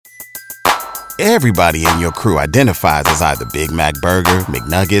Everybody in your crew identifies as either Big Mac Burger,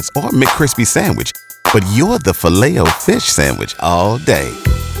 McNuggets, or McCrispy Sandwich. But you're the Filet-O-Fish Sandwich all day.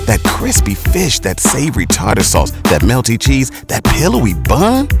 That crispy fish, that savory tartar sauce, that melty cheese, that pillowy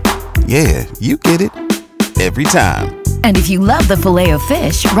bun. Yeah, you get it. Every time. And if you love the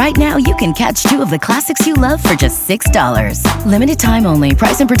Filet-O-Fish, right now you can catch 2 of the classics you love for just $6. Limited time only.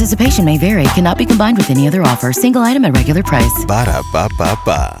 Price and participation may vary. Cannot be combined with any other offer. Single item at regular price.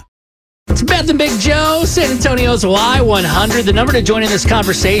 Ba-da-ba-ba-ba. It's Beth and Big Joe, San Antonio's Y100. The number to join in this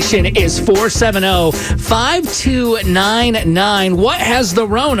conversation is 470-5299. What has the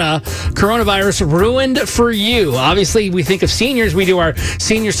coronavirus ruined for you? Obviously, we think of seniors. We do our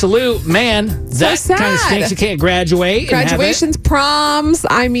senior salute. Man, that kind of stinks. You can't graduate. Graduations, proms.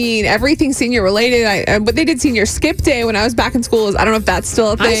 I mean, everything senior related. But they did senior skip day when I was back in school. I don't know if that's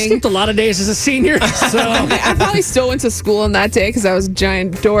still a thing. I skipped a lot of days as a senior. So I probably still went to school on that day because I was a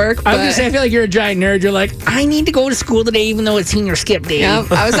giant dork. But I feel like you're a giant nerd. You're like, I need to go to school today, even though it's senior skip day. Yeah,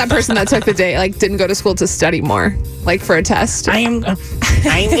 I was that person that took the day, didn't go to school to study more, for a test. I'm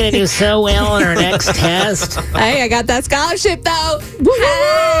gonna do so well on our next test. Hey, I got that scholarship though.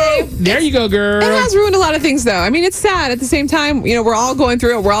 Hey, there you go, girl. It has ruined a lot of things though. I mean, it's sad. At the same time, we're all going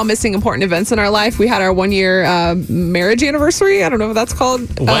through it. We're all missing important events in our life. We had our 1-year marriage anniversary. I don't know what that's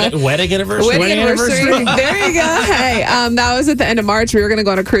called. Wedding anniversary. Wedding anniversary. There you go. Hey, that was at the end of March. We were gonna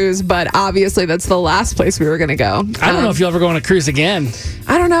go on a cruise, but obviously that's the last place we were going to go. I don't know if you'll ever go on a cruise again.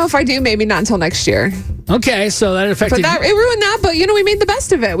 I don't know if I do. Maybe not until next year. Okay, so that affected. But it ruined that. But we made the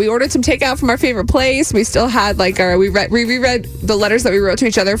best of it. We ordered some takeout from our favorite place. We still had we reread the letters that we wrote to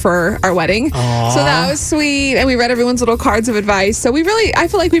each other for our wedding. Aww. So that was sweet, and we read everyone's little cards of advice. So I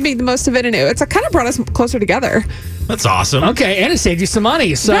feel like we made the most of it, and it's kind of brought us closer together. That's awesome. Okay, and it saved you some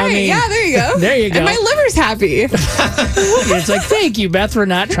money. So right, I mean, yeah, there you go. There you go. And my liver's happy. It's like, thank you, Beth, for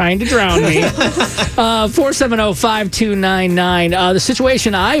not trying to drown me. 470-5299. The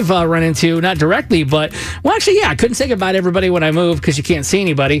situation I've run into, not directly, but I couldn't say goodbye to everybody when I moved because you can't see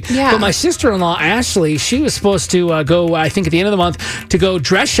anybody. Yeah. But my sister-in-law, Ashley, she was supposed to go, I think at the end of the month, to go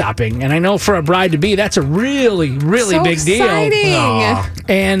dress shopping. And I know for a bride-to-be, that's a really, really so big exciting. Deal.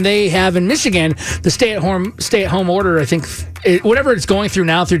 And they have in Michigan the stay-at-home order, I think, whatever it's going through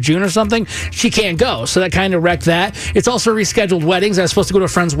now through June or something, she can't go. So that kind of wrecked that. It's also rescheduled weddings. I was supposed to go to a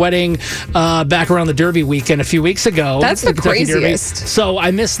friend's wedding back around the Derby weekend a few weeks ago. That's the craziest. Derby. So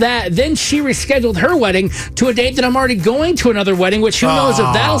I missed that. Then she rescheduled her wedding to a date that I'm already going to another wedding, which who knows if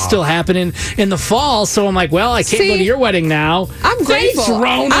that'll still happen in the fall. So I'm like, well, I can't go to your wedding now. I'm grateful. Thanks,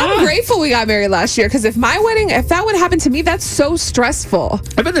 Rona. I'm grateful we got married last year because if that would happen to me, that's so stressful.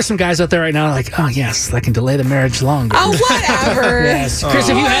 I bet there's some guys out there right now like, oh, yes, I can delay the marriage longer. Oh, whatever. Yes. Chris,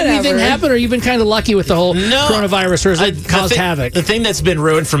 have you had anything happen, or you've been kind of lucky with the whole coronavirus, or has it caused havoc? The thing that's been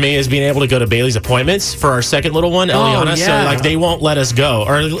ruined for me is being able to go to Bailey's appointments for our second little one, Eliana. Yeah. So they won't let us go,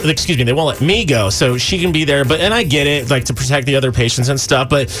 or excuse me, they won't let me go. So she can be there, and I get it, to protect the other patients and stuff.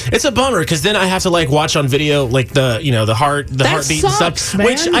 But it's a bummer because then I have to watch on video the heartbeat and stuff, man.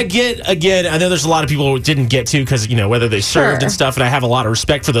 which I get. Again, I know there's a lot of people who didn't get to because whether they served and stuff, and I have a lot of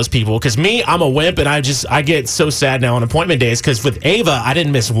respect for those people. Because me, I'm a wimp, and I get so sad now on appointment days because with Ava, I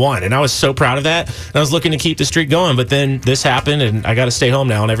didn't miss one, and I was so proud of that. And I was looking to keep the streak going, but then this happened, and I got to stay home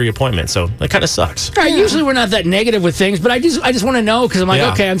now on every appointment. So that kind of sucks. Usually we're not that negative with things, but I just want to know because I'm like,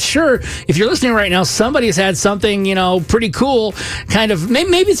 okay, I'm sure if you're listening right now, somebody has had something pretty cool. Kind of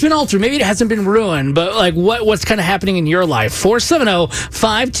maybe it's been altered, maybe it hasn't been ruined, but what's kind of happening in your life?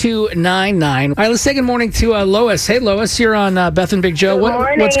 470-5299. All right, let's say good morning to Lois. Hey, Lois, you're on Beth and Big Joe.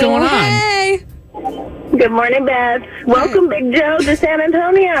 What's going on? Hey. Good morning, Beth. Welcome, Big Joe, to San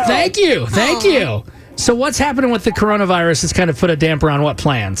Antonio. Thank you. So what's happening with the coronavirus has kind of put a damper on what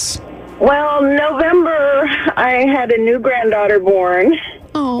plans? Well, November, I had a new granddaughter born.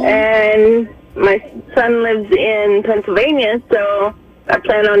 Oh. And my son lives in Pennsylvania, so I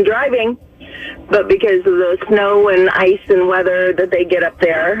plan on driving. But because of the snow and ice and weather that they get up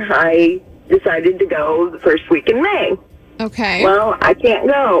there, I decided to go the first week in May. Okay. Well, I can't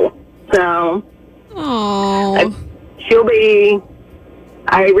go, so... Oh.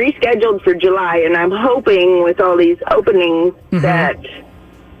 I rescheduled for July, and I'm hoping with all these openings that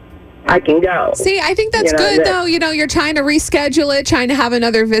I can go. See, I think that's good, though. You're trying to reschedule it, trying to have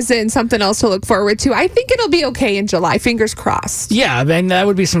another visit and something else to look forward to. I think it'll be okay in July. Fingers crossed. Yeah, I mean, that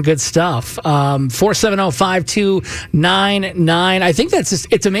would be some good stuff. 470-5299. I think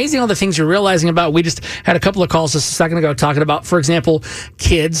it's amazing all the things you're realizing about. We just had a couple of calls just a second ago talking about, for example,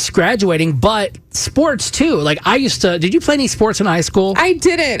 kids graduating, but sports too. Like I used to. Did you play any sports in high school? I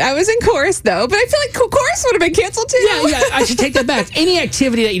didn't. I was in chorus though, but I feel like chorus would have been canceled too. Yeah. I should take that back. Any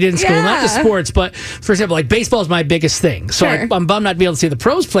activity that you did in school, not the sports, but for example, like baseball is my biggest thing. So Sure. I'm bummed not to be able to see the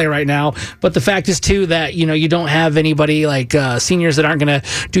pros play right now. But the fact is too that you don't have anybody like seniors that aren't going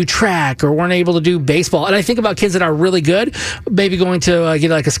to do track or weren't able to do baseball. And I think about kids that are really good, maybe going to get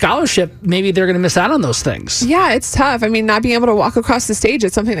like a scholarship. Maybe they're going to miss out on those things. Yeah, it's tough. I mean, not being able to walk across the stage,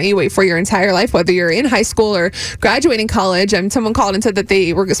 it's something that you wait for your entire life, whether you're in high school or graduating college. And someone called and said that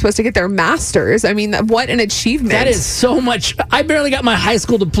they were supposed to get their master's. I mean, what an achievement. That is so much. I barely got my high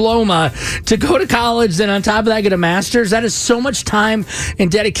school diploma to go to college, then on top of that, get a master's. That is so much time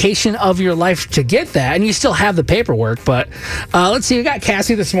and dedication of your life to get that. And you still have the paperwork. But let's see, we got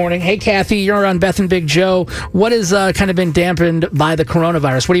Cassie this morning. Hey, Kathy, you're on Beth and Big Joe. What has kind of been dampened by the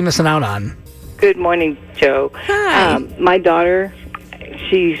coronavirus? What are you missing out on? Good morning, Joe. Hi. My daughter,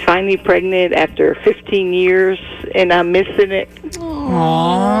 she's finally pregnant after 15 years, and I'm missing it.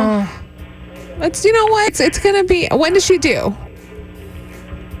 Aww. You know what? It's going to be, when does she do?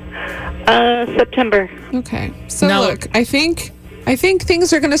 September. Okay. So Now- look, I think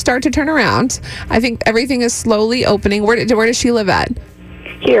things are going to start to turn around. I think everything is slowly opening. Where does she live at?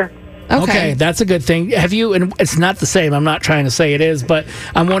 Here. Okay, that's a good thing. Have you, and it's not the same, I'm not trying to say it is, but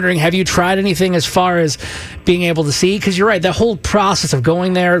I'm wondering, have you tried anything as far as being able to see? Because you're right, that whole process of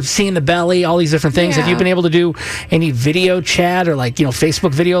going there, seeing the belly, all these different things, have you been able to do any video chat or like,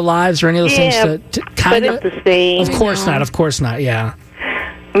 Facebook video lives or any of those things to kind but of? it's the same. Of course not, yeah.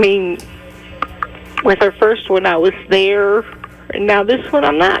 I mean, with her first one, I was there, and now this one,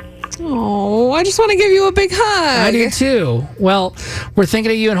 I'm not. Oh, I just want to give you a big hug. I do too. Well, we're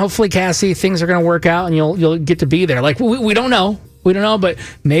thinking of you, and hopefully, Cassie, things are going to work out, and you'll get to be there. Like we don't know. We don't know, but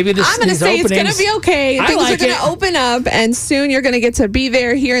maybe this. I'm going to say it's going to be okay. Things are going to open up, and soon you're going to get to be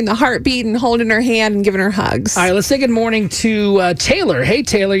there, hearing the heartbeat and holding her hand and giving her hugs. All right, let's say good morning to Taylor. Hey,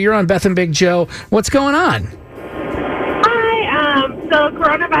 Taylor, you're on Beth and Big Joe. What's going on? Hi. So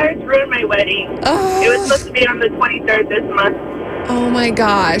coronavirus ruined my wedding. Oh. It was supposed to be on the 23rd this month. Oh my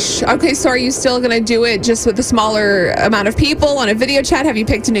gosh. Okay, so are you still going to do it just with a smaller amount of people on a video chat? Have you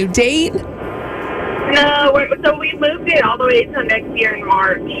picked a new date? No, so we moved it all the way to next year in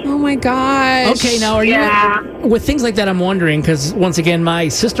March. Oh my gosh. Okay, now are you with things like that? I'm wondering because once again, my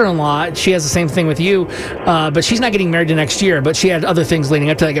sister-in-law, she has the same thing with you, but she's not getting married to next year. But she had other things leading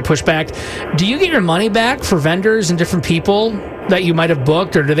up to that get pushed back. Do you get your money back for vendors and different people that you might have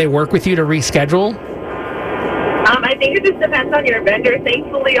booked, or do they work with you to reschedule? I think it just depends on your vendor.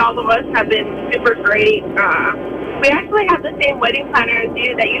 Thankfully, all of us have been super great. We actually have the same wedding planner as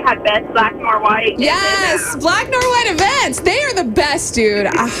you that you had Best Black Nor White. Yes, Black Nor White events. They are the best, dude.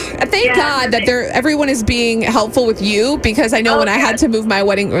 Thank God that everyone is being helpful with you, because I know when I had to move my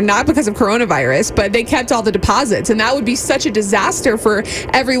wedding, or not because of coronavirus, but they kept all the deposits, and that would be such a disaster for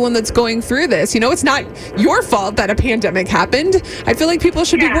everyone that's going through this. It's not your fault that a pandemic happened. I feel like people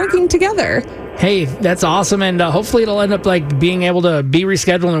should be working together. Hey, that's awesome, and hopefully it'll end up like being able to be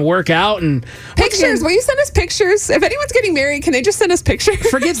rescheduled and work out. And pictures. Will you send us pictures? If anyone's getting married, can they just send us pictures?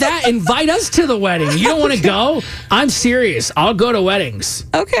 Forget that. Invite us to the wedding. You don't want to go? I'm serious. I'll go to weddings.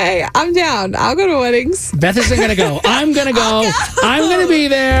 Okay, I'm down. I'll go to weddings. Beth isn't going to go. I'm going to go. I'm going to be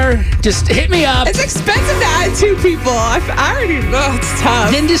there. Just hit me up. It's expensive to add two people. I already know it's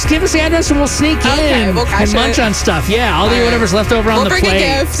tough. Then just give us the address and we'll sneak in we'll and munch on stuff. Yeah, I'll do whatever's left over on the plate. We'll bring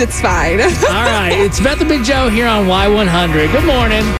a gift. It's fine. All right. It's Beth and Big Joe here on Y100. Good morning.